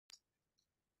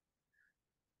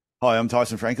Hi, I'm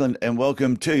Tyson Franklin, and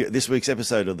welcome to this week's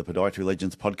episode of the Podiatry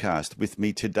Legends podcast. With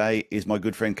me today is my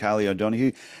good friend Carly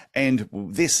O'Donoghue, and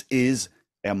this is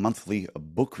our monthly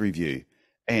book review.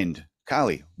 And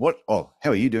Carly, how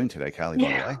are you doing today, Carly, by the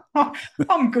Yeah, way?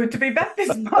 I'm good to be back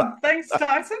this month. Thanks,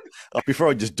 Tyson. Before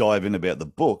I just dive in about the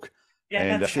book, Yeah,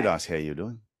 and I that's should okay. ask how you're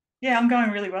doing. Yeah, I'm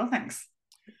going really well, thanks.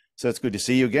 So it's good to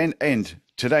see you again. And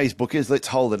today's book is, let's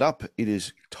hold it up. It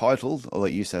is titled, I'll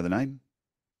let you say the name.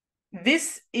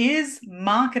 This is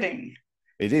Marketing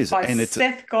It is, by and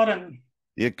Seth Godin.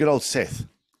 yeah, good old Seth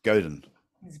Godin.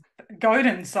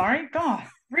 Godin, sorry. God,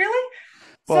 really?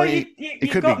 So Well, you, it, you, it you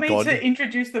could be got me God. to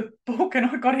introduce the book and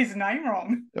I got his name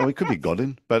wrong. Oh, it could be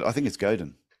Godin, but I think it's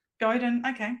Godin. Godin,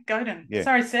 okay, Godin. Yeah.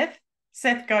 Sorry, Seth.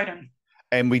 Seth Godin.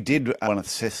 And we did one of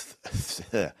Seth's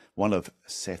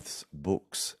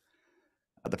books,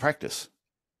 The Practice.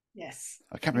 Yes.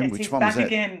 I can't remember Yes, which he's one was back that.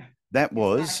 again. That He's back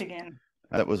was again.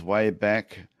 that was way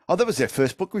back. Oh, that was our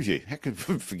first book review. How could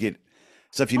we forget?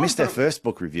 So if you Oh, missed our first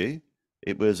book review,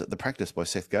 it was The Practice by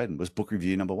Seth Godin. Was book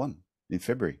review number 1 in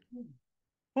February.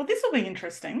 well, this will be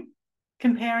interesting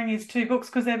comparing his two books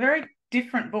because they're very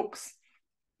different books.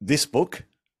 This book,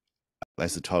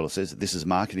 as the title says, this is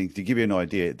marketing. To give you an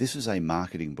idea, this is a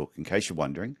marketing book, in case you're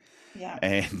wondering. Yeah.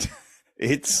 And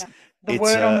it's Yeah. The it's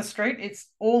word on the street, it's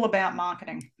all about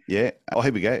marketing. yeah. Oh,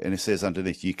 here we go. And it says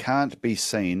underneath, you can't be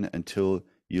seen until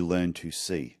you learn to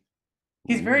see.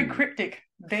 He's Ooh. very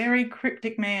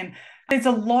cryptic man. There's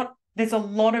a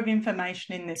lot of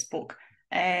information in this book.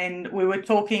 And we were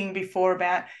talking before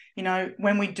about,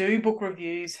 when we do book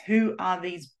reviews, who are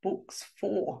these books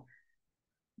for?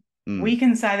 Mm, We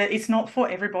can say that it's not for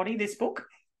everybody, this book.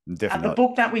 definitely The not.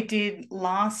 book that we did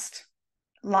last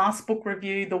book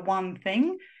review, The One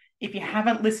Thing, if you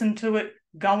haven't listened to it,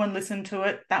 go and listen to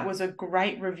it. That was a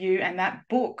great review, and that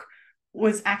book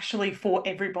was actually for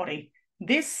everybody.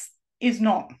 This is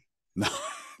not. No,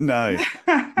 no,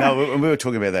 no. We were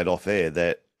talking about that off air.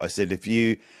 That I said, if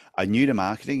you are new to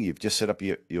marketing, you've just set up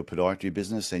your podiatry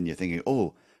business, and you're thinking,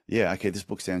 oh, yeah, okay, this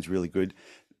book sounds really good.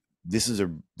 This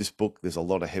book. There's a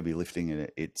lot of heavy lifting in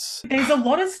it. It's There's a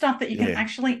lot of stuff that you can yeah,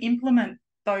 actually implement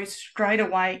those straight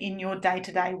away in your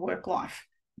day-to-day work life.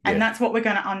 And yeah, that's what we're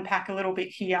going to unpack a little bit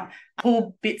here.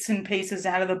 Pull bits and pieces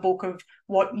out of the book of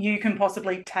what you can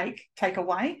possibly take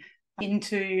away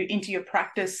into your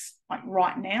practice like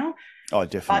right now. oh,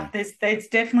 But definitely. there's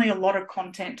definitely a lot of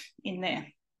content in there.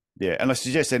 Yeah, and I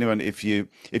suggest anyone if you've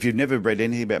never read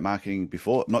anything about marketing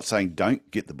before, I'm not saying don't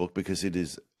get the book because it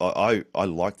is I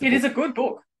like the It is book. a good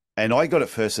book. And I got it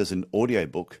first as an audio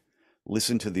book,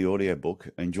 listened to the audio book,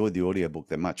 enjoyed the audio book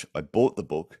that much. I bought the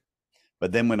book,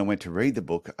 but then when I went to read the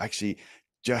book, actually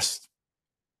just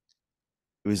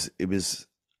it was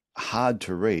hard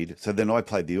to read. So then I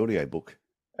played the audio book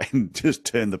and just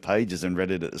turned the pages and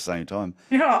read it at the same time.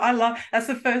 Yeah, that's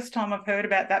the first time I've heard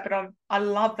about that, but I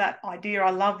love that idea.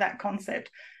 I love that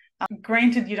concept.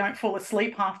 Granted, you don't fall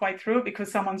asleep halfway through it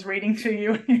because someone's reading to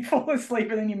you and you fall asleep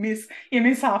and then you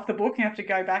miss half the book. You have to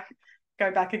go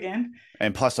back again.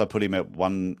 And plus I put him at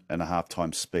 1.5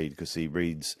 times speed because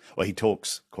he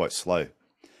talks quite slow.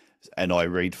 And I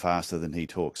read faster than he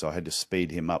talks. So I had to speed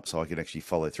him up so I could actually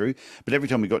follow through. But every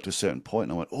time we got to a certain point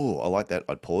and I went, oh, I like that,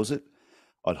 I'd pause it.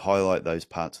 I'd highlight those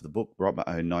parts of the book, write my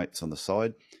own notes on the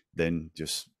side, then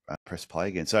just press play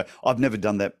again. So I've never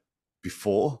done that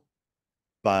before,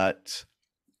 but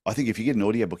I think if you get an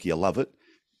audiobook, you love it,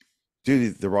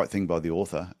 do the right thing by the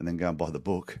author and then go and buy the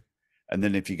book. And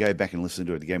then if you go back and listen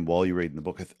to it again while you're reading the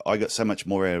book, I got so much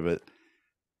more out of it.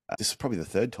 This is probably the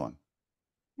third time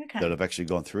that Okay. I've actually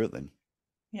gone through it then.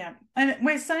 Yeah. And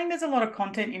we're saying there's a lot of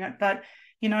content in it, but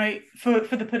for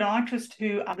the podiatrists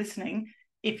who are listening,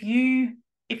 if you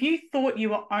thought you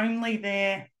were only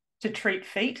there to treat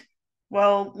feet,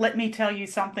 well, let me tell you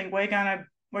something. We're gonna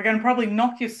probably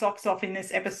knock your socks off in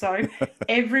this episode.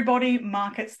 Everybody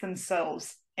markets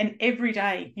themselves, and every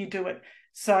day you do it.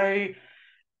 So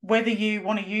whether you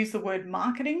want to use the word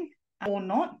marketing or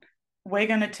not, we're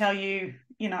going to tell you,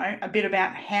 a bit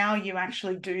about how you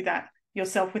actually do that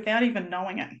yourself without even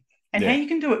knowing it and how Yeah. you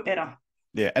can do it better.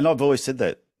 Yeah. And I've always said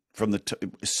that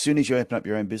as soon as you open up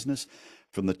your own business,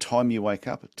 from the time you wake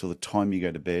up till the time you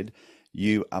go to bed,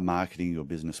 you are marketing your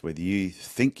business, whether you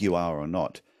think you are or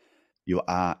not. You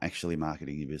are actually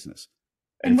marketing your business.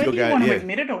 And And if you're whether you going, want to yeah,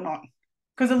 admit it or not,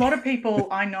 because a lot of people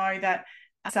I know that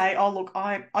say, oh, look,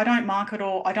 I don't market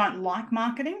or I don't like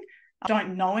marketing. I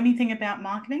don't know anything about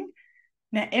marketing.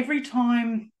 Now, every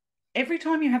time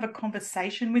you have a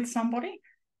conversation with somebody,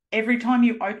 every time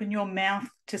you open your mouth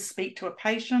to speak to a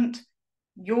patient,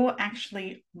 you're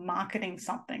actually marketing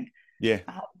something. Yeah.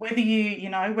 Whether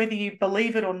you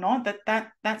believe it or not,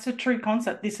 that's a true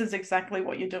concept. This is exactly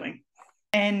what you're doing.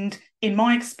 And in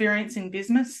my experience in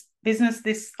business,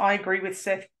 this, I agree with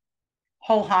Seth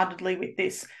wholeheartedly with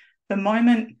this. The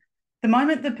moment the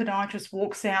podiatrist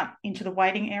walks out into the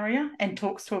waiting area and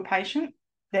talks to a patient,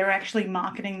 they're actually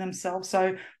marketing themselves.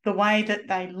 So the way that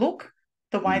they look,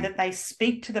 the way that they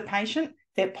speak to the patient,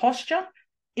 their posture,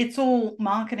 it's all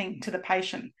marketing to the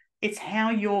patient. It's how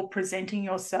you're presenting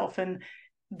yourself. And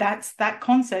that's that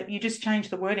concept. You just change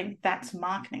the wording. That's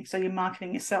marketing. So you're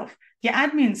marketing yourself. Your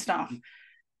admin stuff.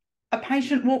 A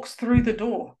patient walks through the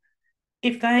door.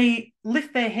 If they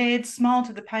lift their head, smile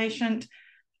to the patient,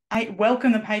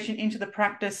 welcome the patient into the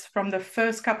practice from the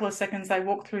first couple of seconds they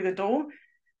walk through the door,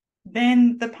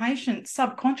 then the patient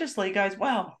subconsciously goes,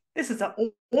 wow, this is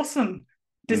an awesome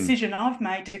decision I've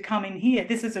made to come in here.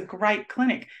 This is a great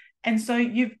clinic. And so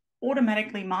you've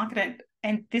automatically marketed.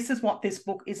 And this is what this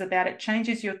book is about. It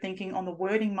changes your thinking on the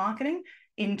wording marketing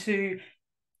into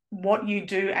what you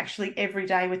do actually every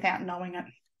day without knowing it.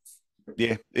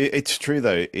 Yeah, it's true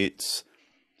though.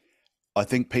 I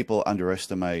think people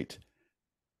underestimate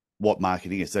what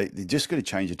marketing is. They're just going to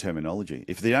change the terminology.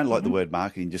 If they don't like the word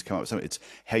marketing, just come up with something. It's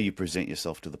how you present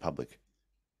yourself to the public.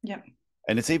 Yeah.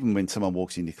 And it's even when someone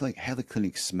walks into the clinic, how the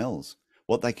clinic smells,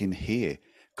 what they can hear,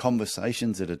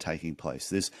 conversations that are taking place.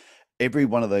 There's every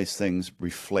one of those things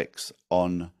reflects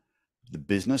on the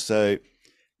business. So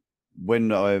when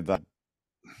you've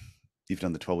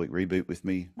done the 12-week reboot with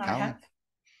me, Carla.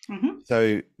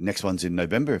 So next one's in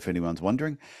November, if anyone's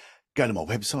wondering. Go to my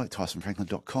website,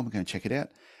 tysonfranklin.com, and go and check it out.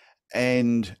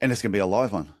 And it's going to be a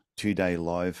live one, 2-day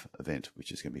live event,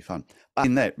 which is going to be fun.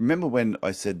 In that, remember when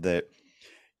I said that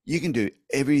you can do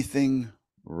everything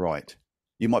right.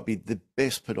 You might be the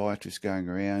best podiatrist going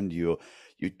around, you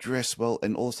dress well,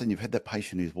 and all of a sudden you've had that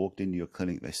patient who's walked into your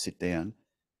clinic, they sit down,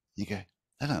 you go,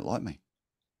 they don't like me.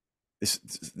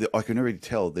 I can already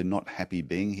tell they're not happy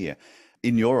being here.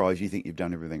 In your eyes, you think you've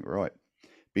done everything right,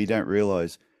 but you don't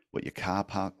realize what your car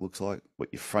park looks like,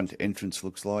 what your front entrance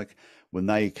looks like. When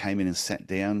they came in and sat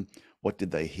down, what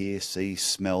did they hear, see,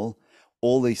 smell?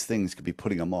 All these things could be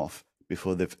putting them off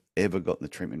before they've ever got in the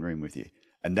treatment room with you.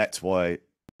 And that's why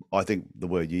I think the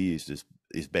word you used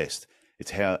is best.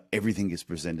 It's how everything is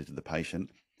presented to the patient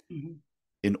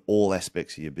in all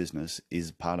aspects of your business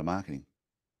is part of marketing.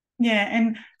 Yeah,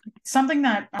 and something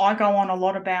that I go on a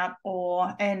lot about,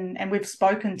 and we've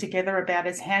spoken together about,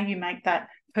 is how you make that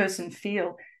person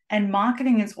feel. And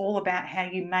marketing is all about how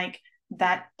you make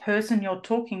that person you're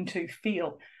talking to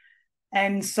feel.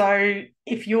 And so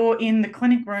if you're in the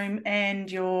clinic room and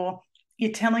you're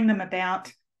telling them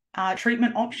about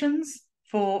treatment options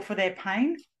for their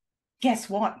pain, guess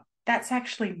what? That's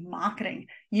actually marketing.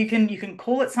 You can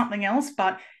call it something else,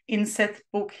 but in Seth's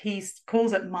book, he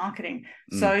calls it marketing.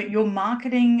 So you're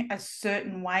marketing a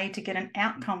certain way to get an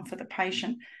outcome for the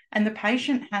patient. And the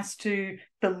patient has to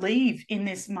believe in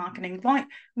this marketing. Like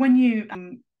when you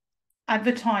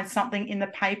advertise something in the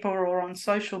paper or on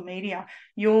social media,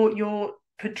 you're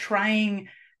portraying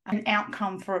an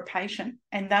outcome for a patient,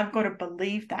 and they've got to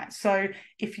believe that. So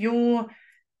if you're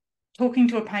talking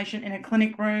to a patient in a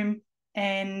clinic room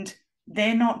and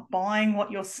they're not buying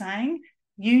what you're saying,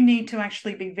 you need to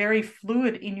actually be very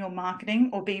fluid in your marketing,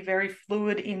 or be very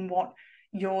fluid in what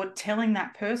you're telling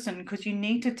that person, because you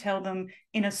need to tell them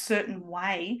in a certain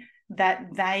way that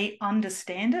they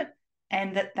understand it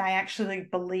and that they actually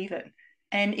believe it.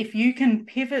 And if you can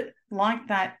pivot like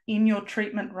that in your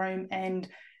treatment room and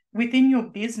within your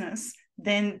business,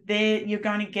 then you're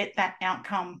going to get that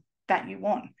outcome that you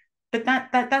want. But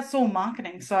that's all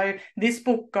marketing. So this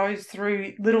book goes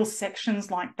through little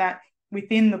sections like that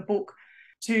within the book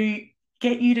to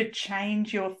get you to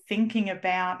change your thinking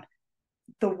about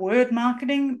the word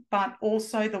marketing, but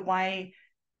also the way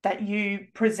that you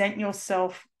present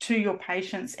yourself to your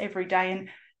patients every day and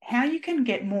how you can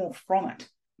get more from it.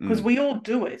 Because we all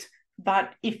do it.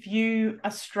 But if you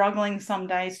are struggling some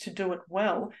days to do it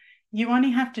well, you only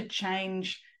have to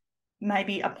change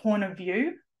maybe a point of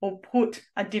view or put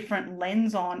a different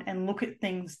lens on and look at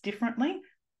things differently,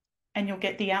 and you'll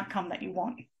get the outcome that you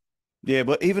want. Yeah,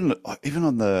 but even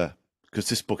on because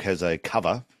this book has a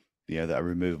cover, a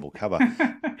removable cover.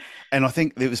 And I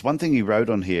think there was one thing he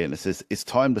wrote on here, and it says, it's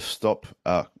time to stop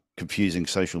confusing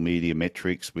social media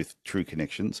metrics with true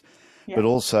connections, but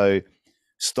also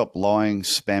stop lying,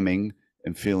 spamming,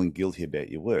 and feeling guilty about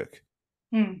your work.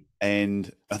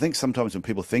 And I think sometimes when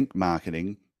people think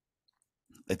marketing,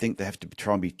 they think they have to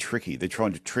try and be tricky. They're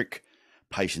trying to trick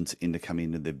patients into coming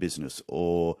into their business,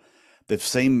 or they've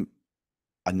seen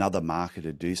another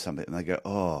marketer do something and they go,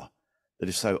 oh, that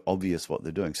is so obvious what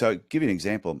they're doing. So give you an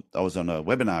example. I was on a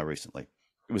webinar recently.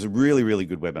 It was a really, really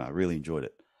good webinar. I really enjoyed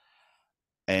it.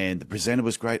 And the presenter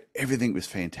was great. Everything was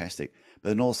fantastic. But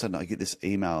then all of a sudden I get this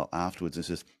email afterwards that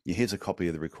says, yeah, here's a copy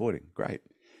of the recording. Great.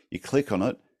 You click on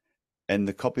it and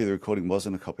the copy of the recording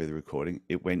wasn't a copy of the recording.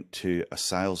 It went to a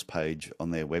sales page on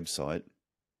their website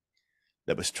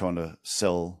that was trying to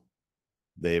sell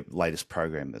their latest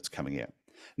program that's coming out.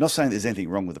 Not saying there's anything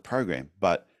wrong with the program,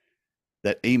 but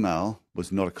that email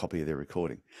was not a copy of their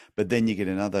recording. But then you get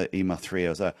another email 3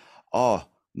 hours later. Oh,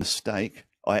 mistake.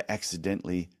 I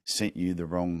accidentally sent you the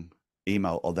wrong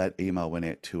email, or that email went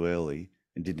out too early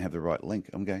and didn't have the right link.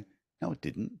 I'm going, no, it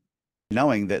didn't.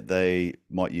 Knowing that they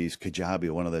might use Kajabi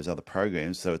or one of those other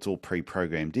programs, so it's all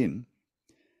pre-programmed in,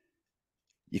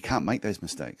 you can't make those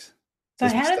mistakes. So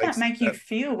how did that make you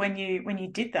feel when you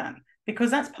did that?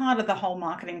 Because that's part of the whole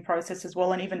marketing process as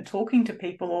well, and even talking to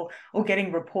people or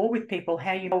getting rapport with people,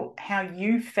 how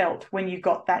you felt when you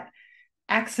got that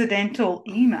accidental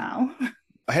email.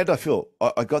 How did I feel?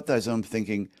 I got those and I'm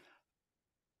thinking,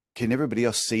 can everybody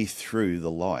else see through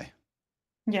the lie?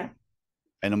 Yeah.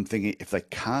 And I'm thinking, if they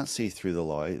can't see through the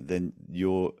lie, then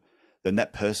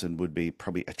that person would be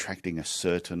probably attracting a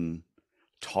certain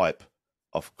type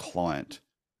of client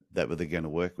that they're going to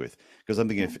work with. Because I'm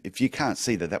thinking, if you can't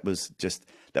see that was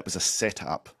a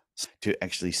setup to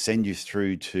actually send you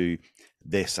through to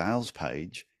their sales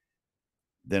page,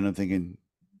 then I'm thinking,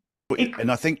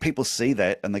 and I think people see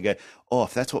that and they go, oh,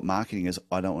 if that's what marketing is,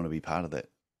 I don't want to be part of that.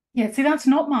 Yeah, see, that's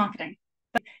not marketing.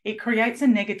 It creates a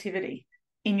negativity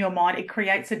in your mind. It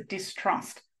creates a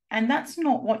distrust. And that's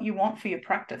not what you want for your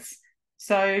practice.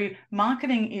 So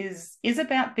marketing is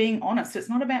about being honest. It's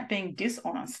not about being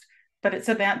dishonest, but it's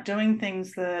about doing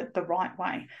things the right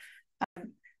way.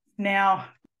 Now,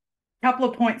 a couple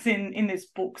of points in this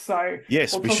book. So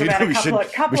yes, we'll we should dive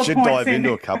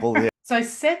into a couple. Yeah. So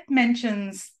Seth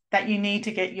mentions that you need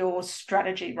to get your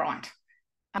strategy right,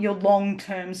 your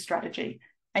long-term strategy,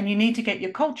 and you need to get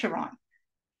your culture right.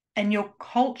 And your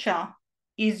culture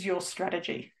is your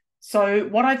strategy. So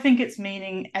what I think it's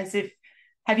meaning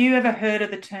have you ever heard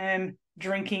of the term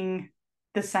drinking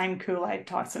the same Kool-Aid,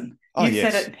 Tyson?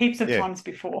 You've said it heaps of times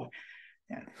before.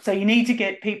 Yeah. So you need to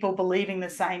get people believing the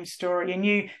same story. And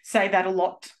you say that a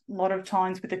lot of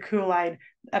times with the Kool-Aid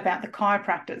about the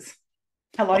chiropractors.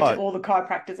 Hello to all the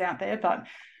chiropractors out there, but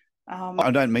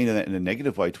I don't mean that in a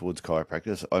negative way towards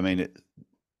chiropractors. I mean,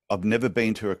 I've never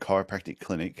been to a chiropractic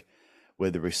clinic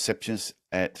where the receptionist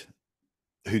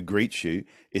who greets you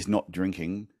is not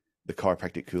drinking the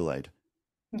chiropractic Kool-Aid.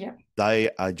 Yeah. They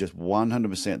are just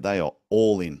 100%, they are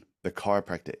all in. The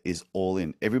chiropractor is all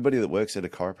in. Everybody that works at a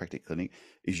chiropractic clinic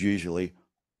is usually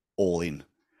all in.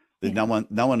 No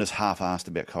one is half-assed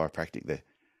about chiropractic there.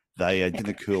 They did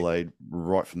the Kool-Aid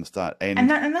right from the start. And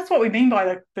that's what we mean by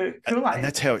the Kool-Aid. And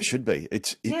that's how it should be.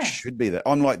 It should be that.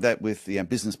 I'm like that with the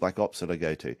business black ops that I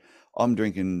go to. I'm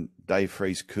drinking Dave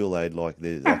Freeze Kool-Aid like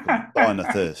I'm dying of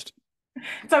thirst.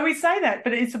 So we say that,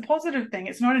 but it's a positive thing.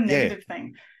 It's not a negative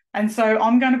thing. And so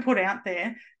I'm going to put out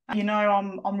there,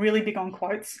 I'm really big on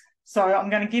quotes. So I'm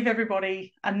going to give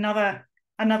everybody another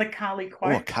Carly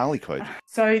quote. Oh, a Carly quote.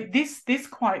 So this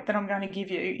quote that I'm going to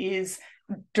give you is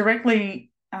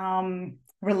directly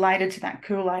related to that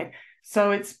Kool-Aid.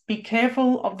 So it's, be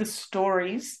careful of the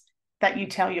stories that you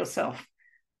tell yourself.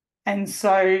 And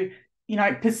so,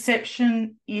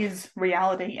 perception is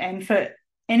reality. And for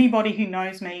anybody who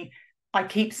knows me, I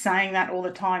keep saying that all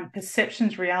the time.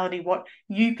 Perception's reality. What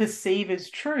you perceive as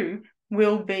true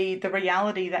will be the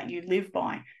reality that you live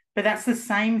by. But that's the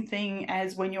same thing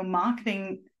as when you're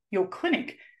marketing your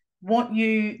clinic.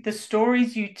 The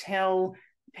stories you tell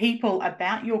people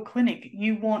about your clinic,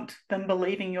 you want them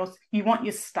believing you want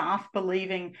your staff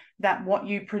believing that what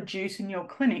you produce in your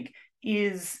clinic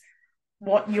is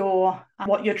what you're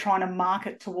trying to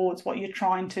market towards, what you're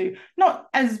trying to, not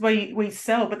as we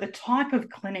sell, but the type of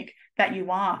clinic that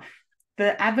you are.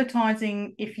 The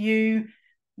advertising, if you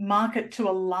market to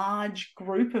a large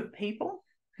group of people,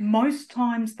 most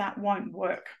times that won't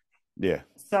work. Yeah.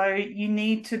 So you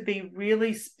need to be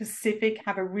really specific,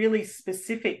 have a really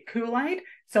specific Kool-Aid.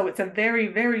 So it's a very,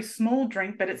 very small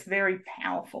drink, but it's very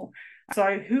powerful.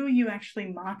 So who are you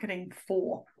actually marketing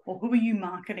for, or who are you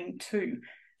marketing to?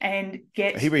 And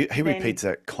he repeats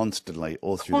that constantly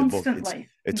all through the book.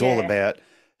 It's all about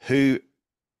who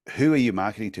are you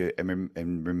marketing to,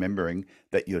 and remembering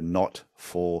that you're not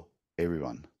for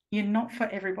everyone. You're not for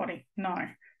everybody. No.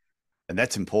 And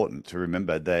that's important to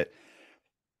remember, that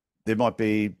there might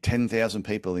be 10,000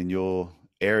 people in your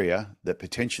area that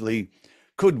potentially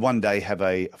could one day have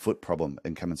a foot problem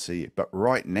and come and see you. But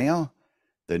right now,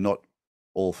 they're not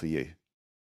all for you.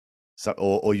 So,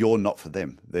 or you're not for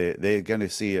them. They're going to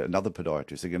see another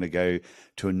podiatrist. They're going to go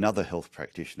to another health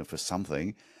practitioner for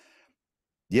something.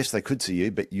 Yes, they could see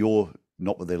you, but you're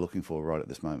not what they're looking for right at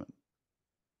this moment.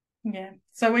 Yeah.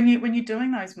 So when you're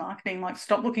doing those marketing, like,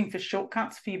 stop looking for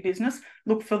shortcuts for your business.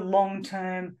 Look for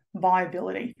long-term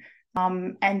viability.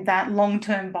 And that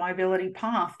long-term viability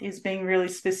path is being really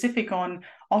specific on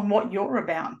what you're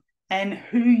about and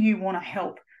who you want to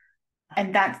help.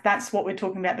 And that's what we're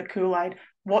talking about, the Kool-Aid.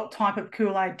 What type of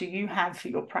Kool-Aid do you have for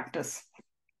your practice?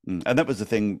 And that was the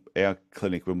thing, our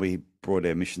clinic, when we brought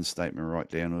our mission statement right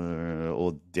down,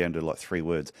 or down to like 3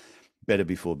 words: better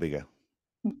before bigger.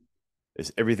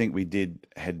 It's everything we did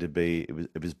had to be,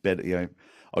 it was better.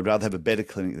 I'd rather have a better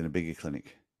clinic than a bigger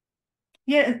clinic.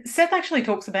 Yeah, Seth actually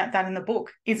talks about that in the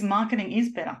book, is marketing is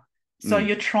better. So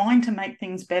you're trying to make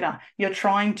things better. You're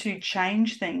trying to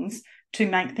change things to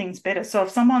make things better. So if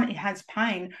someone has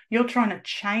pain, you're trying to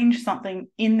change something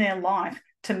in their life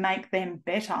to make them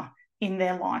better in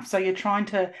their life. So you're trying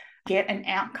to get an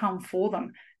outcome for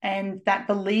them. And that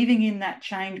believing in that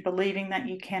change, believing that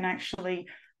you can actually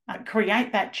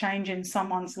create that change in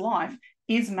someone's life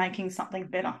is making something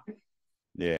better.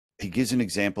 Yeah. He gives an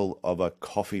example of a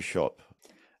coffee shop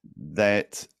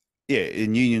that,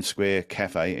 in Union Square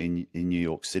Cafe in New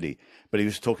York City. But he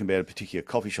was talking about a particular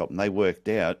coffee shop, and they worked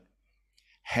out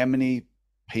how many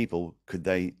people could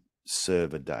they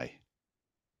serve a day.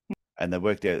 And they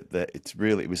worked out that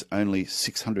it was only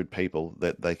 600 people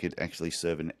that they could actually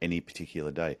serve in any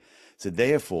particular day. So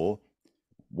therefore,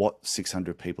 what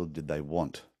 600 people did they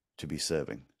want to be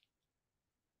serving?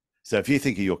 So if you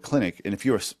think of your clinic, and if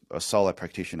you're a solo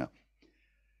practitioner,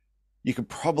 you could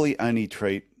probably only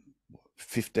treat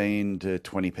 15 to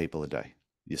 20 people a day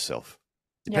yourself,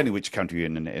 depending which country you're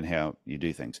in and how you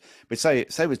do things. But say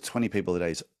with 20 people a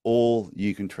day is all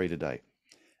you can treat a day,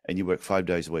 and you work 5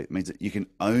 days a week, it means that you can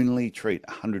only treat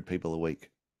 100 people a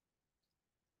week.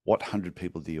 What 100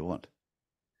 people do you want?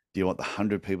 Do you want the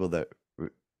 100 people that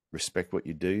respect what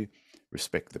you do,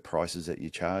 respect the prices that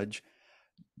you charge,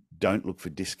 don't look for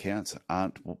discounts,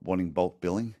 aren't wanting bulk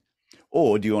billing?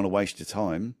 Or do you want to waste your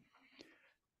time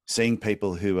seeing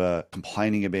people who are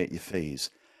complaining about your fees,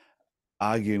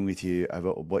 arguing with you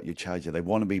over what you charge? They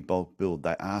want to be bulk billed.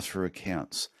 They ask for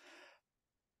accounts.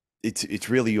 It's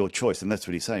really your choice. And that's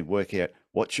what he's saying. Work out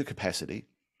what's your capacity,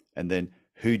 and then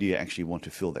who do you actually want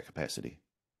to fill that capacity?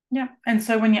 Yeah. And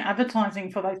so when you're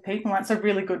advertising for those people, that's a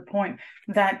really good point,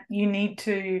 that you need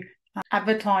to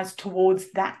advertise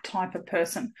towards that type of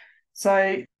person.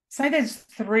 So say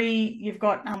you've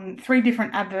got 3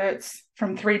 different adverts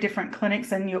from 3 different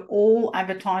clinics, and you're all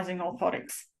advertising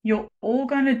orthotics. You're all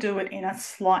going to do it in a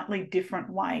slightly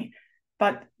different way,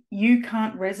 but you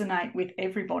can't resonate with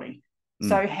everybody.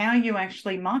 So how you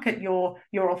actually market your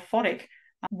orthotic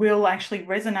will actually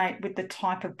resonate with the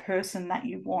type of person that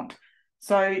you want.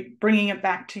 So bringing it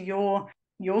back to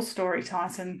your story,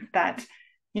 Tyson, that,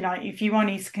 if you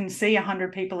only can see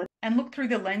 100 people and look through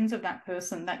the lens of that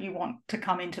person that you want to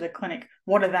come into the clinic,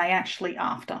 what are they actually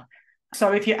after?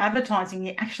 So if you're advertising,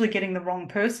 you're actually getting the wrong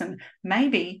person.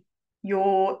 Maybe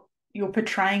you're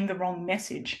portraying the wrong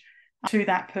message to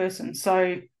that person.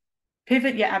 So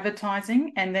pivot your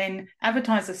advertising and then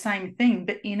advertise the same thing,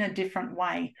 but in a different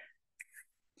way.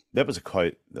 That was a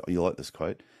quote. You like this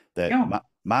quote? That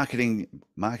marketing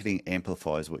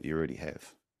amplifies what you already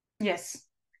have. Yes.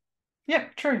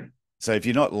 Yep, true. So if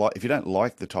you don't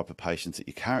like the type of patients that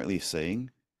you're currently seeing,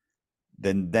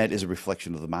 then that is a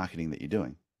reflection of the marketing that you're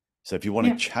doing. So if you want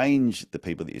to change the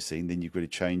people that you're seeing, then you've got to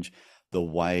change the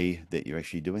way that you're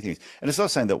actually doing things. And it's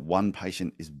not saying that one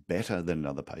patient is better than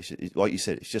another patient. Like you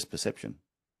said, it's just perception.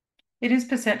 It is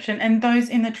perception. And those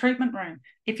in the treatment room,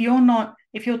 if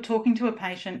you're talking to a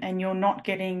patient and you're not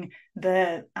getting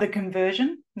the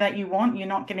conversion that you want, you're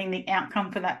not getting the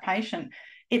outcome for that patient,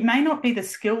 it may not be the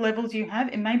skill levels you have.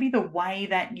 It may be the way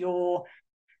that you're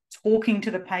talking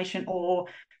to the patient, or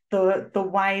the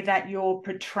way that you're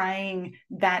portraying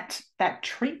that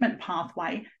treatment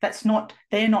pathway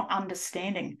they're not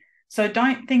understanding. So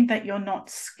don't think that you're not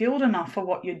skilled enough for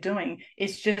what you're doing.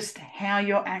 It's just how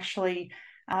you're actually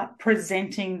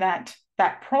presenting that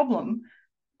problem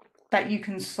that you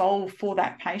can solve for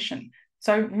that patient.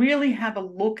 So really have a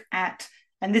look at,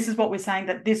 and this is what we're saying,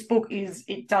 that this book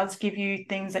it does give you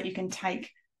things that you can take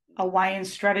away and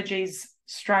strategies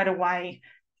straight away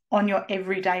on your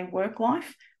everyday work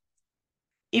life.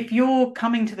 If you're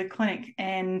coming to the clinic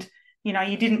and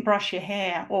you didn't brush your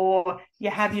hair, or you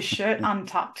have your shirt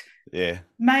untucked,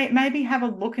 maybe have a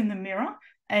look in the mirror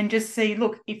and just see,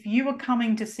 look, if you were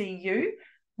coming to see you,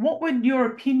 what would your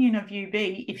opinion of you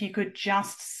be if you could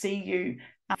just see you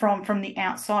from the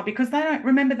outside, because they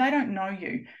don't know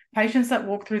you. Patients that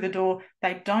walk through the door,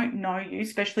 they don't know you,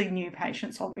 especially new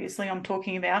patients, obviously, I'm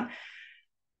talking about.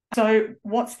 So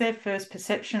what's their first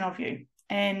perception of you?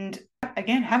 And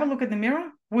again, have a look at the mirror.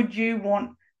 Would you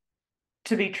want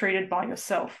to be treated by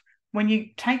yourself? When you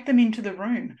take them into the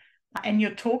room and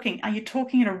you're talking, are you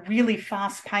talking at a really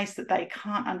fast pace that they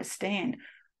can't understand?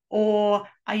 Or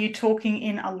are you talking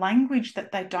in a language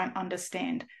that they don't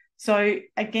understand? So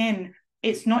again,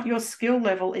 it's not your skill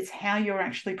level, it's how you're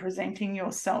actually presenting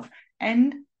yourself.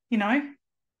 And,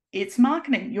 it's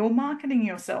marketing. You're marketing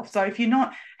yourself. So if you're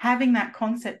not having that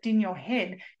concept in your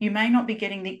head, you may not be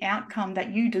getting the outcome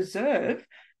that you deserve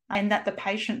and that the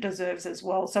patient deserves as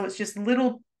well. So it's just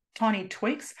little tiny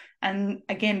tweaks. And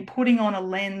again, putting on a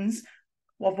lens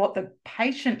of what the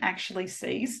patient actually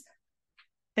sees,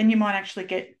 then you might actually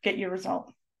get your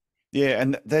result. Yeah,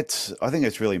 and I think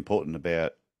that's really important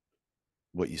about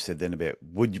what you said then about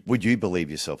would you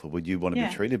believe yourself, or would you want to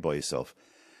be treated by yourself?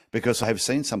 Because I have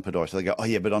seen some podiatrists, they go, oh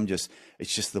yeah, but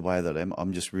it's just the way that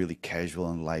I'm just really casual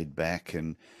and laid back.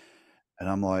 And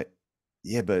I'm like,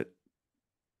 yeah, but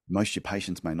most of your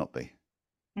patients may not be.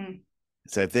 Mm.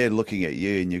 So if they're looking at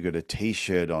you and you've got a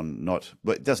t-shirt on,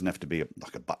 but it doesn't have to be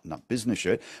like a button-up business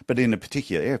shirt, but in a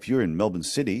particular area, if you're in Melbourne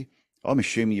City, I'm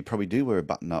assuming you probably do wear a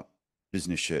button-up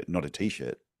business shirt, not a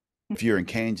t-shirt. If you're in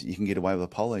Cairns, you can get away with a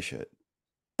polo shirt.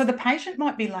 So the patient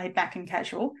might be laid back and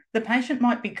casual. The patient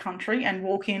might be country and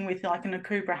walk in with like an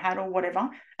Akubra hat or whatever,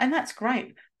 and that's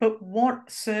great. But what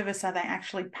service are they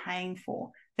actually paying for?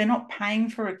 They're not paying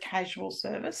for a casual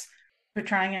service,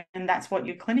 portraying it, and that's what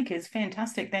your clinic is.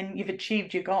 Fantastic. Then you've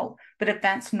achieved your goal. But if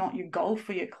that's not your goal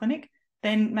for your clinic,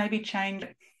 then maybe change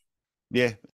it.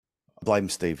 Yeah, I blame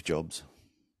Steve Jobs.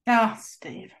 Oh,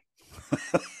 Steve.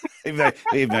 even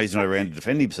though he's not around to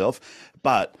defend himself.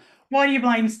 But why do you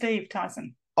blame Steve,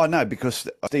 Tyson? Oh, no, because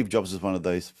Steve Jobs was one of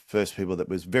those first people that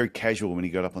was very casual when he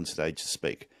got up on stage to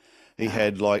speak. He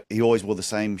had he always wore the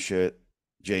same shirt,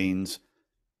 jeans,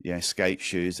 skate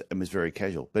shoes, and was very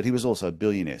casual. But he was also a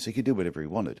billionaire, so he could do whatever he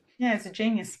wanted. Yeah, he's a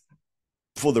genius.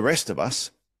 For the rest of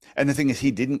us, and the thing is,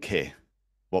 he didn't care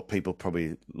what people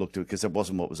probably looked at, because it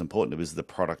wasn't what was important. It was the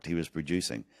product he was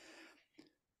producing.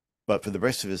 But for the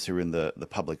rest of us who are in the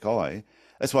public eye,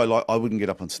 that's why I wouldn't get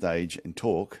up on stage and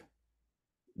talk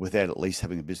without at least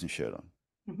having a business shirt on.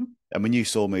 Mm-hmm. And when you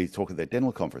saw me talk at that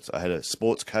dental conference, I had a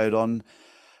sports coat on.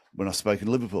 When I spoke in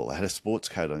Liverpool, I had a sports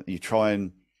coat on. You try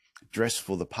and dress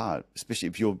for the part,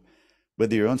 especially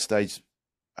whether you're on stage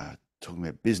talking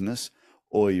about business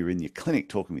or you're in your clinic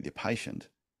talking with your patient.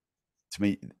 To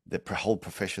me, the whole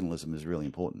professionalism is really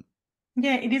important.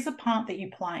 Yeah, it is a part that you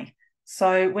play.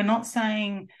 So we're not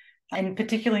saying, and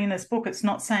particularly in this book, it's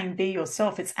not saying be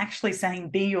yourself. It's actually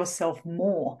saying be yourself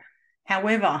more.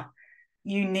 However,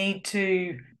 you need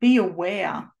to be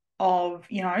aware of,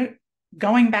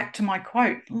 going back to my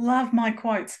quote, love my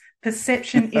quotes,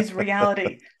 perception is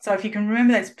reality. So if you can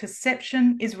remember that,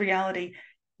 perception is reality.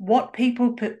 What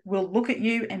people will look at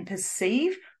you and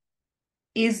perceive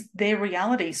is their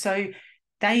reality. So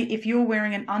if you're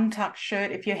wearing an untucked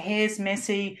shirt, if your hair's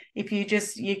messy, if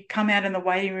you come out in the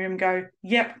waiting room and go,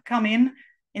 yep, come in,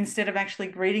 instead of actually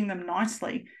greeting them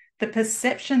nicely, the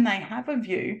perception they have of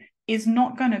you is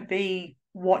not going to be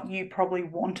what you probably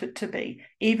want it to be.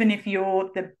 Even if you're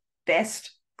the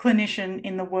best clinician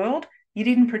in the world, you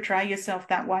didn't portray yourself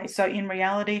that way. So in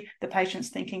reality, the patient's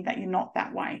thinking that you're not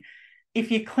that way. If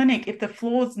the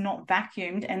floor's not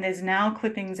vacuumed and there's nail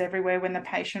clippings everywhere when the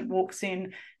patient walks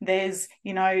in, there's,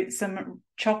 some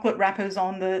chocolate wrappers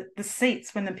on the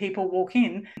seats when the people walk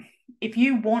in. If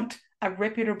you want a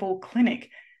reputable clinic,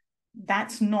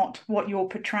 that's not what you're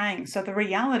portraying. So the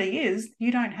reality is you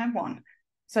don't have one.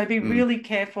 So be really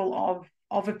careful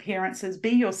of appearances.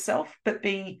 Be yourself, but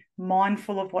be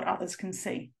mindful of what others can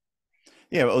see.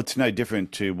 Yeah, well, it's no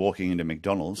different to walking into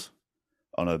McDonald's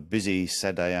on a busy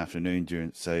Saturday afternoon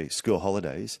during, say, school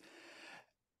holidays,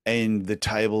 and the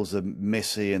tables are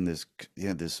messy and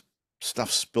there's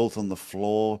stuff spilt on the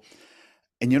floor,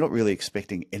 and you're not really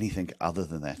expecting anything other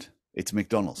than that. It's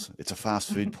McDonald's. It's a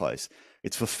fast food place.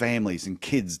 It's for families and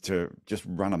kids to just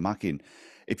run amok in.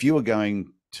 If you were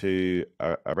going to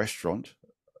a restaurant,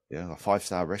 a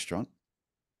 5-star restaurant,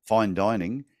 fine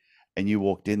dining, and you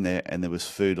walked in there and there was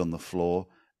food on the floor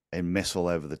and mess all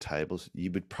over the tables,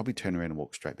 you would probably turn around and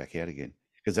walk straight back out again,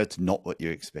 because that's not what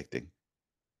you're expecting.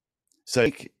 So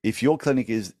if your clinic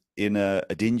is in a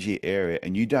dingy area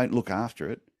and you don't look after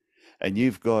it, and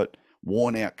you've got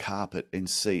worn out carpet and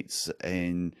seats,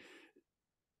 and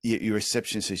your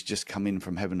receptionist has just come in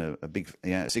from having a big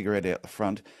cigarette out the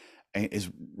front and is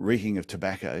reeking of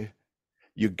tobacco,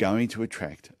 you're going to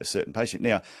attract a certain patient.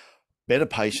 Now, better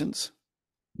patients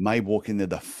may walk in there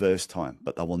the first time,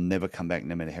 but they will never come back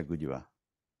no matter how good you are.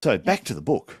 So back to the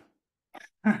book.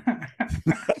 A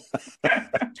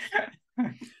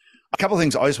couple of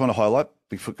things I just want to highlight,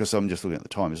 because I'm just looking at the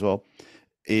time as well,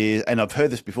 is, and I've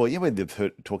heard this before, when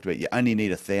they've talked about you only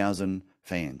need 1,000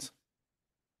 fans.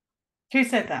 Who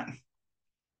said that?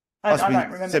 I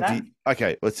don't remember that.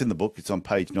 Okay, well, it's in the book. It's on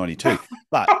page 92.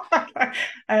 But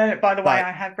by the way,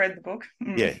 I have read the book.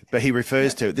 Yeah, but he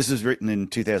refers to it. This was written in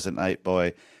 2008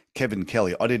 by Kevin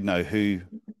Kelly. I didn't know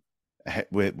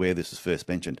where this was first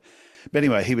mentioned. But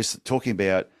anyway, he was talking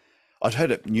about, I'd heard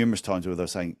it numerous times where they were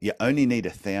saying, you only need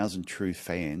 1,000 true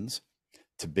fans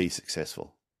to be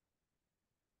successful.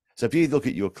 So if you look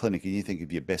at your clinic and you think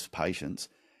of your best patients,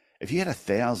 if you had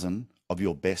 1,000 of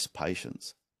your best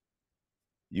patients,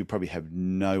 you probably have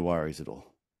no worries at all.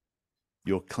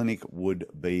 Your clinic would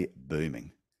be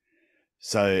booming.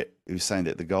 So he was saying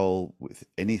that the goal with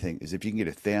anything is if you can get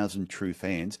 1,000 true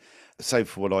fans, say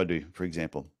for what I do, for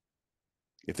example,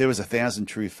 if there was 1,000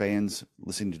 true fans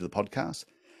listening to the podcast,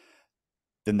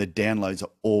 then the downloads are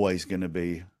always going to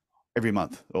be, every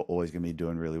month, are always going to be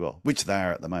doing really well, which they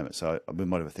are at the moment. So we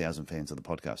might have 1,000 fans on the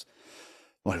podcast.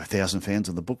 Might have 1,000 fans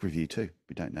on the book review too.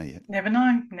 We don't know yet. Never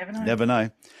know. Never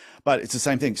know. But it's the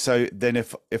same thing. So then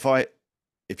if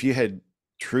you had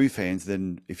true fans,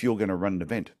 then if you're going to run an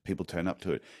event, people turn up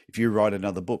to it. If you write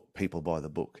another book, people buy the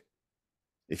book.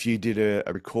 If you did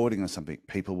a recording or something,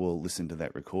 people will listen to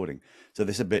that recording. So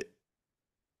there's a bit,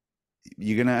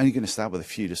 you're only going to start with a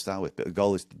few to start with, but the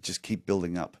goal is to just keep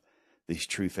building up these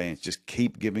true fans. Just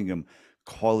keep giving them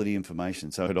quality information.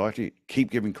 So podiatry,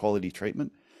 keep giving quality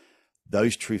treatment.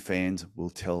 Those true fans will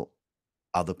tell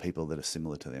other people that are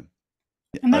similar to them.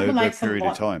 And that over relates a period a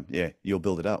lot. of time. Yeah, you'll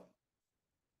build it up.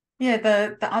 Yeah,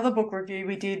 the other book review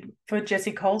we did for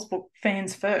Jesse Cole's book,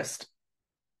 Fans First.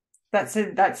 That's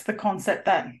the concept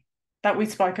that we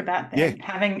spoke about there,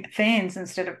 having fans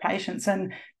instead of patients,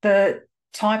 and the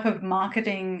type of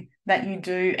marketing that you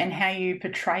do and how you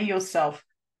portray yourself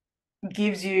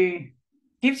gives you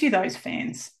those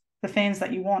fans, the fans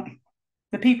that you want,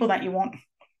 the people that you want.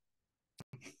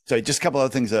 So just a couple of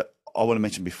other things that I want to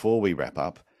mention before we wrap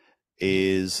up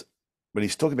is when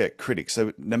he's talking about critics.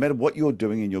 So no matter what you're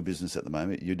doing in your business at the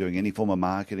moment, you're doing any form of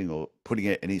marketing or putting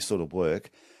out any sort of work,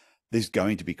 there's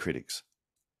going to be critics.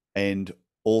 And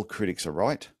all critics are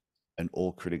right and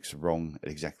all critics are wrong at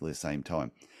exactly the same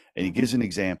time. And he gives an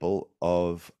example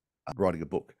of writing a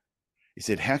book. He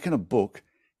said, how can a book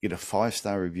get a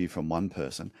 5-star review from one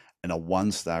person and a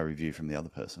 1-star review from the other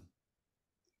person?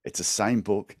 It's the same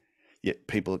book, yet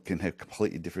people can have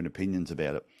completely different opinions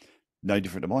about it. No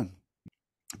different to mine.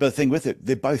 But the thing with it,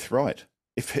 they're both right.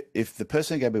 If the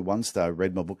person who gave me 1 star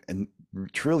read my book and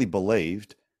truly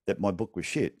believed that my book was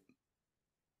shit,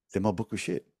 then my book was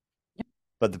shit.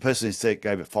 But the person who said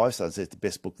gave it 5 stars, said it's the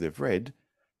best book they've read,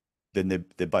 then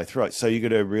they're both right. So you got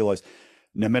to realize,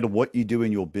 no matter what you do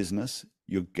in your business,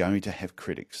 you're going to have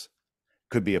critics.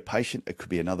 Could be a patient, it could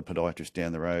be another podiatrist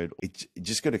down the road. You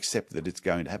just got to accept that it's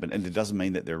going to happen, and it doesn't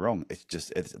mean that they're wrong. It's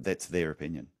just that's their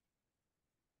opinion.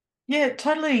 Yeah,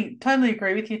 totally if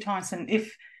with you, Tyson.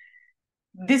 If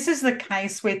this is the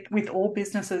case with all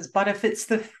businesses, but if it's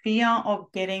the fear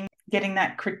of getting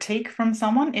that critique from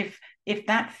someone, if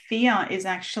that fear is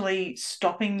actually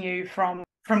stopping you from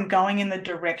going in the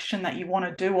direction that you want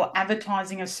to do, or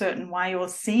advertising a certain way, or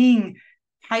seeing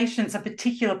patients, a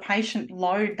particular patient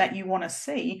load that you want to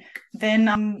see,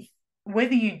 then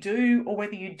whether you do or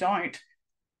whether you don't,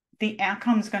 the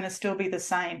outcome's going to still be the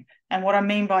same. And what I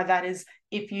mean by that is,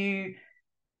 if you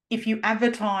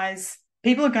advertise,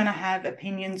 people are going to have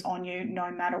opinions on you no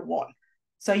matter what.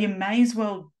 So you may as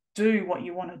well do what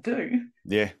you want to do.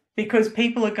 Yeah. Because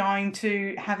people are going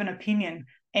to have an opinion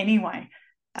anyway.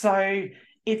 So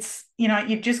it's,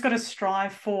 you've just got to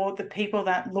strive for the people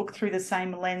that look through the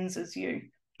same lens as you.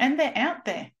 And they're out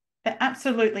there. They're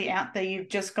absolutely out there. You've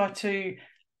just got to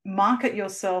market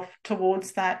yourself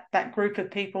towards that group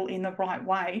of people in the right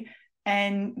way,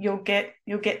 and you'll get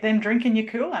them drinking your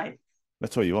Kool-Aid.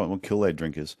 That's what you want Kool-Aid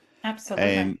drinkers.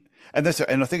 Absolutely. And I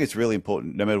think it's really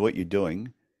important, no matter what you're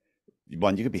doing,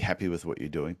 one, you can be happy with what you're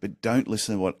doing, but don't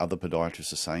listen to what other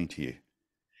podiatrists are saying to you.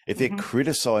 If they're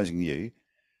criticizing you,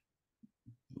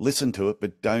 listen to it,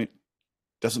 but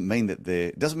doesn't mean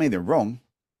they're wrong.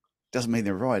 Doesn't mean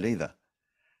they're right either.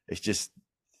 It's just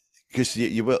because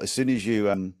you will, as soon as you,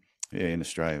 in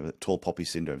Australia, tall poppy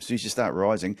syndrome, as soon as you start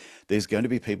rising, there's going to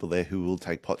be people there who will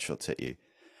take pot shots at you.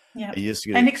 Yeah,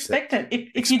 and expect it.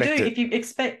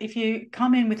 If you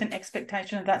come in with an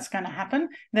expectation that that's going to happen,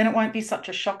 then it won't be such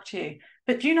a shock to you.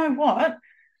 But do you know what?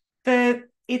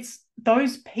 It's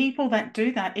those people that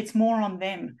do that, it's more on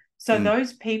them. So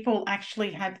those people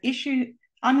actually have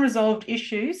unresolved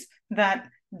issues that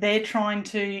they're trying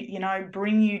to, you know,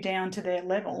 bring you down to their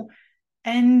level.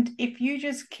 And if you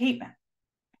just keep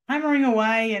hammering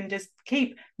away and just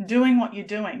keep doing what you're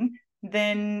doing,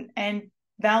 then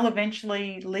they'll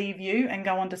eventually leave you and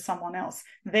go on to someone else.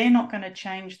 They're not going to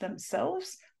change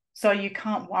themselves. So you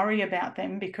can't worry about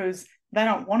them because they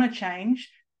don't want to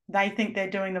change. They think they're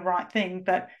doing the right thing,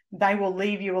 but they will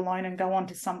leave you alone and go on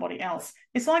to somebody else.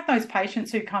 It's like those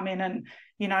patients who come in and,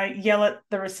 you know, yell at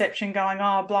the reception going,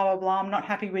 oh, blah, blah, blah, I'm not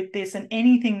happy with this. And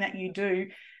anything that you do,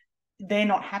 they're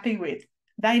not happy with.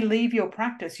 They leave your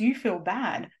practice. You feel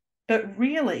bad. But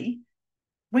really,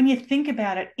 when you think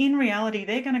about it, in reality,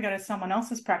 they're going to go to someone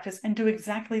else's practice and do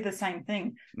exactly the same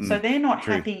thing. So they're not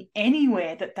happy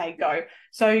anywhere that they go.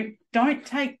 So don't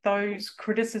take those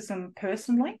criticism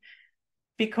personally,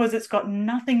 because it's got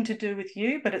nothing to do with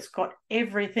you, but it's got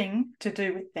everything to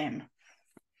do with them.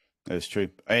 That's true.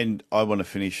 And I want to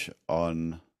finish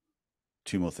on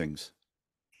two more things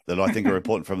that I think are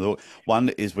important from the book. One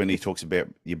is when he talks about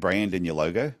your brand and your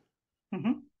logo.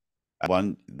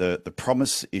 One, the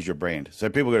promise is your brand. So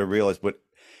people got to realize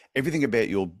everything about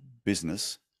your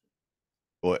business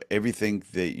or everything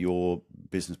that your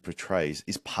business portrays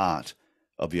is part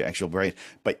of your actual brand.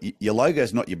 But your logo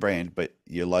is not your brand, but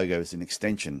your logo is an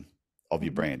extension of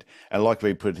your brand. And like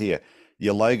we put here,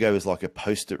 your logo is like a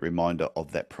post-it reminder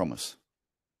of that promise.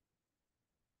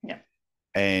 Yeah.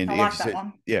 And I like that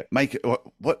one. Yeah, make it,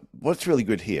 what's really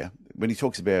good here when he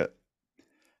talks about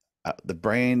the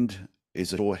brand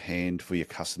is a shorthand for your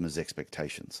customers'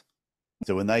 expectations.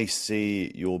 So when they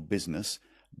see your business,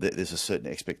 there's a certain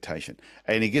expectation.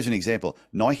 And he gives an example.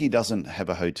 Nike doesn't have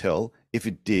a hotel. If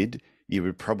it did, you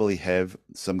would probably have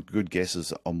some good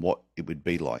guesses on what it would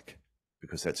be like,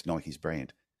 because that's Nike's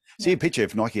brand. See a picture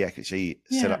if Nike actually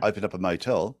opened up a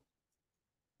motel.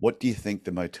 What do you think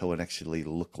the motel would actually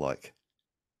look like?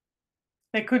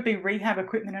 There could be rehab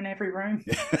equipment in every room.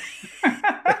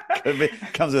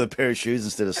 Comes with a pair of shoes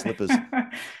instead of slippers.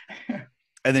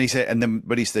 And then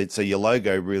he said, so your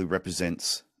logo really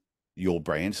represents your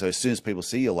brand. So as soon as people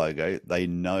see your logo, they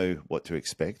know what to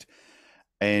expect.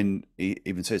 And he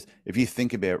even says, if you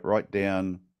think about, write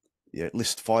down,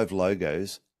 list 5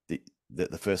 logos,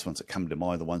 the first ones that come to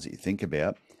mind, the ones that you think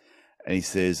about. And he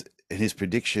says, and his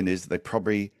prediction is they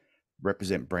probably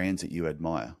represent brands that you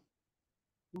admire.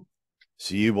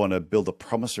 So you want to build a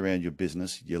promise around your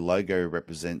business. Your logo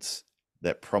represents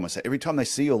that promise. Every time they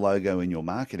see your logo in your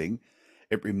marketing,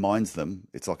 it reminds them,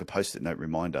 it's like a post-it note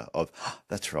reminder of,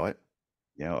 that's right.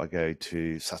 I go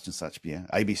to such and such,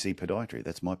 ABC Podiatry.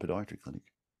 That's my podiatry clinic.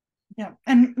 Yeah.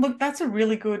 And look, I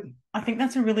think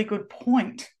that's a really good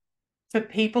point for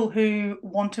people who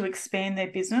want to expand their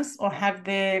business or have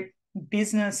their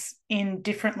business in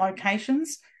different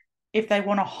locations. If they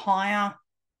want to hire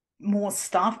more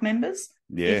staff members,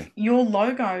 if your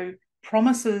logo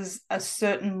promises a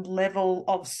certain level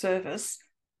of service,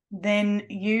 then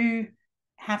you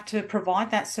have to provide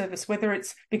that service, whether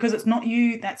it's because it's not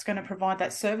you that's going to provide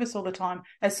that service all the time.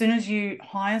 As soon as you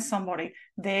hire somebody,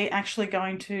 they're actually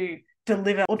going to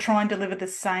deliver or try and deliver the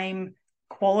same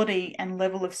quality and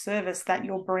level of service that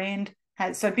your brand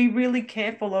has. So be really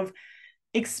careful of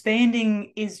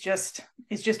expanding is just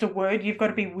a word. You've got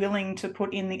to be willing to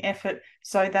put in the effort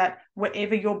so that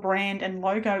wherever your brand and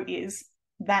logo is,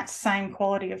 that same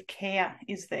quality of care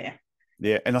is there.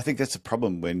 Yeah. And I think that's a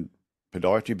problem when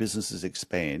podiatry businesses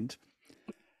expand.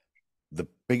 The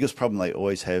biggest problem they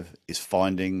always have is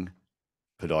finding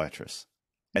podiatrists,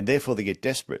 and therefore they get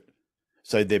desperate.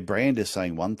 So their brand is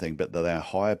saying one thing, but they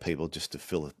hire people just to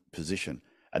fill a position,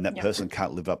 and that person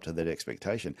can't live up to that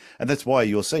expectation. And that's why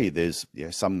you'll see there's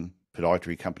some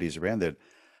podiatry companies around that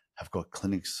have got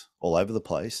clinics all over the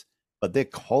place, but their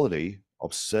quality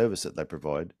of service that they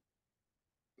provide,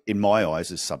 in my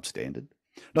eyes, is substandard.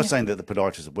 Not saying that the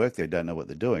podiatrists that work there don't know what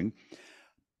they're doing,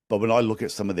 but when I look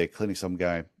at some of their clinics, I'm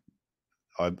going,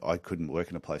 I couldn't work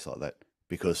in a place like that,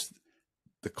 because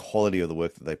the quality of the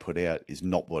work that they put out is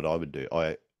not what I would do.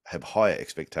 I have higher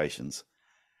expectations.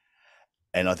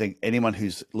 And I think anyone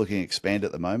who's looking to expand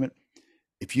at the moment,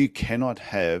 if you cannot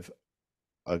have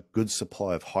a good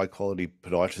supply of high quality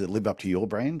podiatrists that live up to your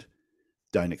brand,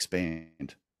 don't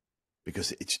expand,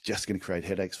 because it's just going to create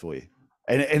headaches for you.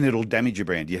 And it'll damage your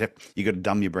brand. You got to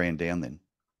dumb your brand down then.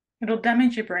 It'll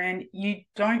damage your brand. You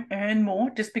don't earn more.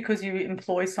 Just because you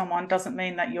employ someone doesn't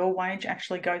mean that your wage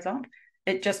actually goes up.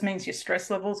 It just means your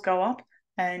stress levels go up,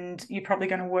 and you're probably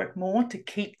going to work more to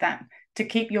keep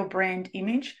your brand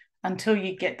image until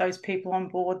you get those people on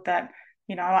board that,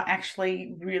 are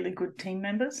actually really good team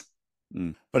members.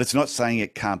 But it's not saying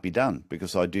it can't be done,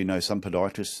 because I do know some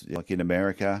podiatrists, like in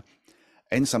America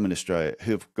and some in Australia,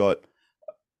 who've got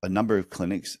a number of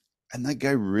clinics and they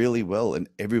go really well. And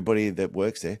everybody that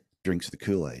works there drinks the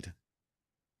Kool-Aid.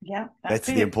 Yeah, That's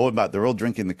the important part. They're all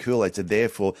drinking the Kool-Aid. So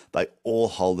therefore they all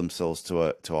hold themselves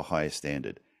to a higher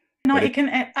standard. No, But it can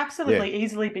absolutely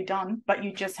easily be done, but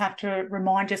you just have to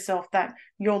remind yourself that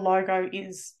your logo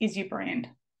is your brand.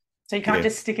 So you can't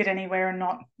just stick it anywhere and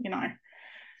not,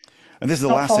 and this is the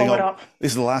not last thing follow it up.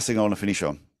 this is the last thing I want to finish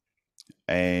on.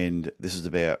 And this is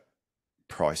about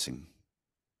pricing,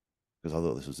 because I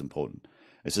thought this was important.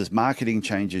 It says marketing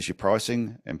changes your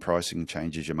pricing and pricing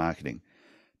changes your marketing,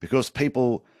 because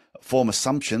people form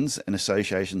assumptions and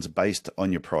associations based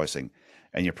on your pricing,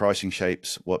 and your pricing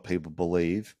shapes what people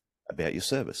believe about your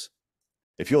service.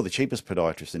 If you're the cheapest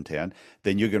podiatrist in town,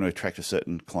 then you're going to attract a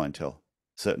certain clientele,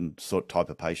 certain sort type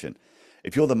of patient.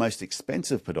 If you're the most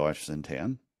expensive podiatrist in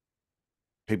town,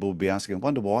 people will be asking, I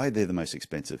wonder why they're the most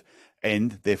expensive.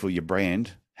 And therefore your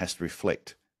brand has to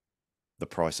reflect the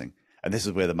pricing. And this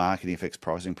is where the marketing affects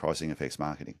pricing, pricing affects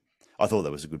marketing. I thought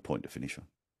that was a good point to finish on.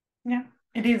 Yeah,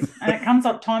 it is. And it comes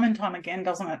up time and time again,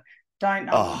 doesn't it?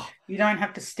 You don't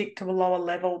have to stick to a lower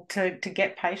level to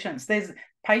get patients.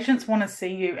 Patients want to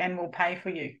see you and will pay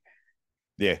for you.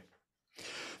 Yeah.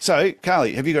 So,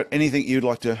 Carly, have you got anything you'd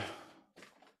like to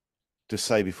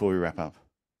say before we wrap up?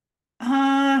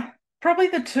 Probably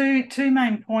the two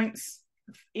main points,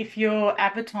 if you're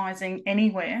advertising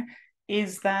anywhere,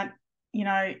 is that,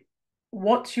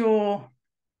 what's your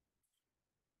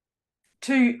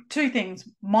two things.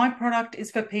 My product is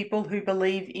for people who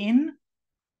believe in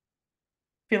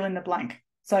fill in the blank.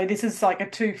 So this is like a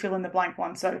two fill in the blank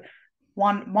one. So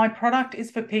one, my product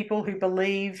is for people who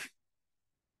believe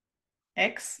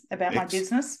X about my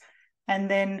business. And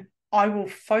then I will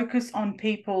focus on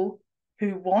people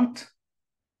who want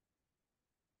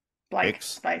blank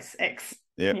space X.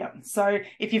 Yeah. So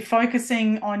if you're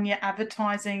focusing on your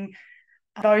advertising,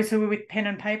 those who are with pen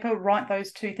and paper, write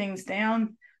those two things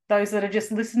down. Those that are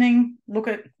just listening, look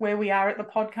at where we are at the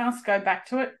podcast, go back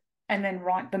to it, and then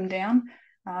write them down.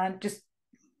 Just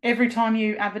every time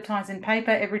you advertise in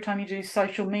paper, every time you do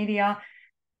social media,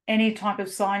 any type of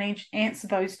signage, answer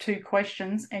those two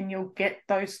questions and you'll get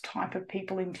those type of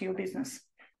people into your business.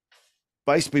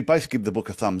 Basically, both give the book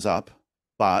a thumbs up,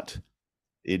 but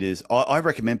it is, I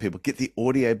recommend people get the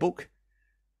audio book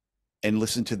and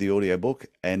listen to the audio book,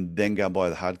 and then go buy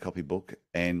the hard copy book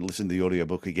and listen to the audio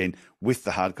book again with the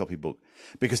hard copy book,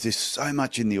 because there's so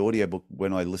much in the audio book.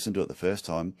 When I listened to it the first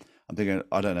time, I'm thinking,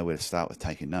 I don't know where to start with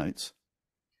taking notes.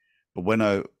 But when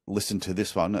I listened to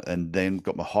this one and then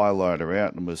got my highlighter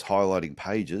out and was highlighting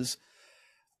pages,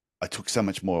 I took so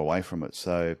much more away from it.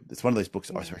 So it's one of those books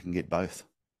I reckon get both.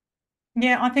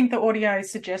 Yeah, I think the audio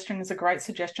suggestion is a great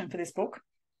suggestion for this book.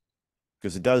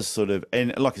 Because it does sort of,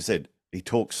 and like I said, he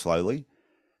talks slowly.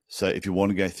 So if you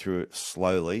want to go through it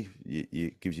slowly,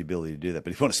 it gives you the ability to do that.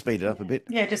 But if you want to speed it up a bit.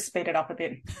 Yeah, just speed it up a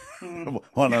bit.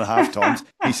 1.5 times,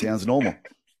 he sounds normal.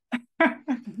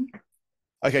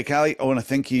 Okay, Carly, I want to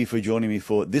thank you for joining me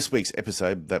for this week's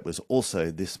episode. That was also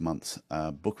this month's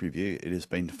book review. It has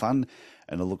been fun,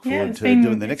 and I look forward to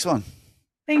doing the next one.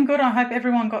 Been good. I hope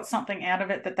everyone got something out of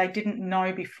it that they didn't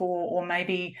know before, or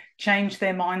maybe changed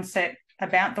their mindset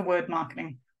about the word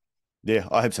marketing. Yeah,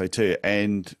 I hope so too.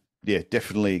 And yeah,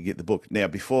 definitely get the book. Now,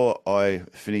 before I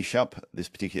finish up this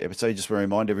particular episode, just want to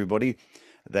remind everybody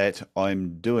that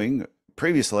I'm doing,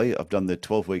 previously, I've done the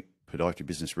 12-week Podiatry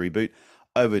Business Reboot,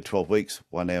 over 12 weeks,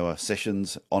 1-hour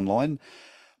sessions online.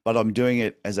 But I'm doing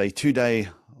it as a 2-day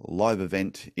live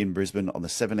event in Brisbane on the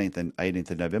 17th and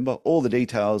 18th of November. All the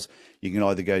details, you can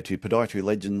either go to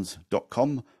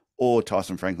podiatrylegends.com or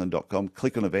tysonfranklin.com,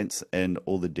 click on events, and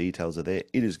all the details are there.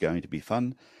 It is going to be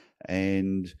fun.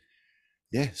 And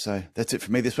yeah, so that's it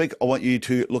for me this week. I want you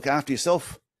to look after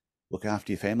yourself, look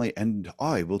after your family, and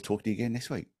I will talk to you again next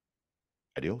week.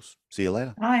 Adios. See you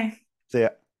later. Bye. See ya.